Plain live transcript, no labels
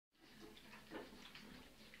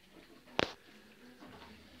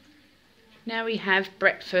Now we have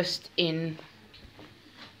breakfast in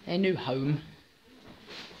their new home.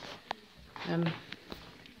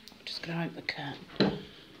 Just going to open the curtain.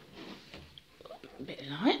 A bit of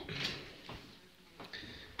light.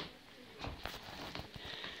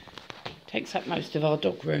 Takes up most of our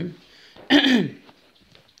dog room.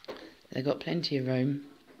 They've got plenty of room.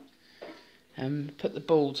 Put the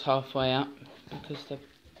balls halfway up because the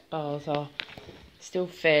bars are still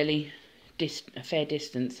fairly a fair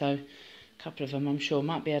distance, so a couple of them I'm sure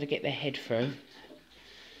might be able to get their head through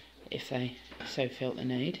if they so felt the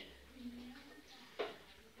need.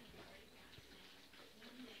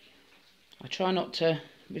 I try not to,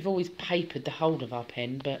 we've always papered the hold of our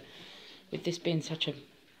pen, but with this being such a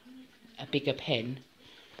bigger pen,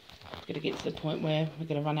 it's going to get to the point where we're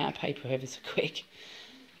going to run out of paper ever so quick.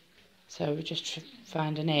 So we just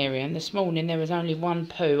found an area, and this morning there was only one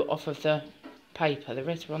poo off of the paper, the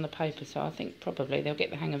rest were on the paper, so I think probably they'll get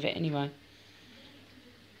the hang of it anyway.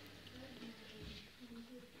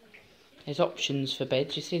 There's options for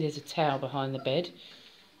beds. You see there's a towel behind the bed.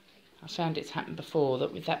 I found it's happened before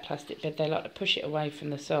that with that plastic bed they like to push it away from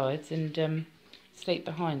the sides and sleep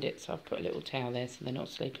behind it, so I've put a little towel there so they're not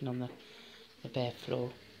sleeping on the bare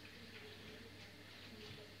floor.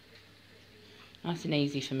 Nice and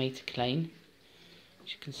easy for me to clean,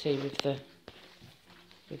 as you can see with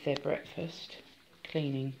their breakfast.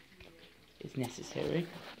 Cleaning is necessary.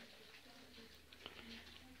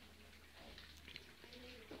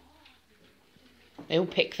 They all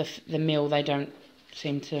pick the meal they don't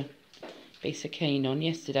seem to be so keen on.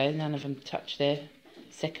 Yesterday none of them touched their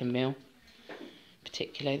second meal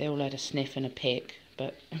particularly. They all had a sniff and a pick,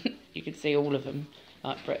 but you could see all of them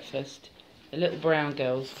like breakfast. The little brown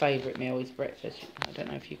girl's favourite meal is breakfast. I don't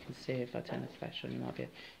know if you can see her. If I turn the flash on, you might be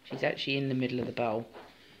able. She's actually in the middle of the bowl.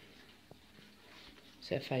 It's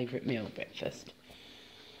her favourite meal, breakfast.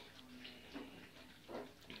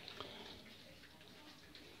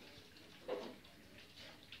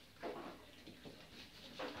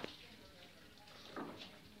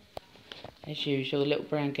 As usual, the little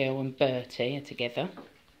brown girl and Bertie are together.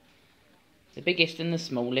 The biggest and the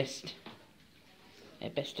smallest. They're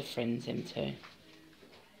best of friends, them two.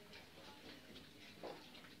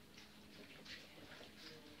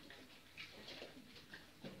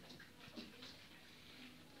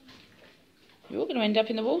 You're all going to end up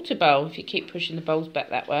in the water bowl if you keep pushing the bowls back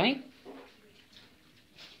that way.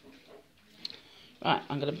 Right,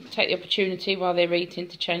 I'm going to take the opportunity while they're eating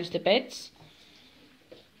to change the beds.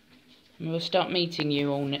 And we'll start meeting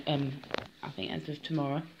you all, I think as of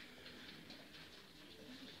tomorrow.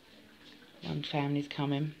 One family's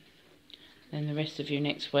coming. Then the rest of you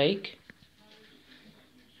next week.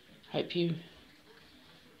 Hope you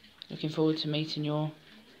looking forward to meeting your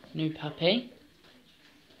new puppy.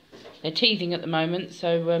 They're teething at the moment,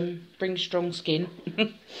 so bring strong skin.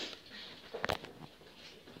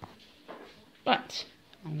 Right,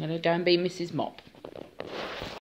 I'm going to go and be Mrs. Mop.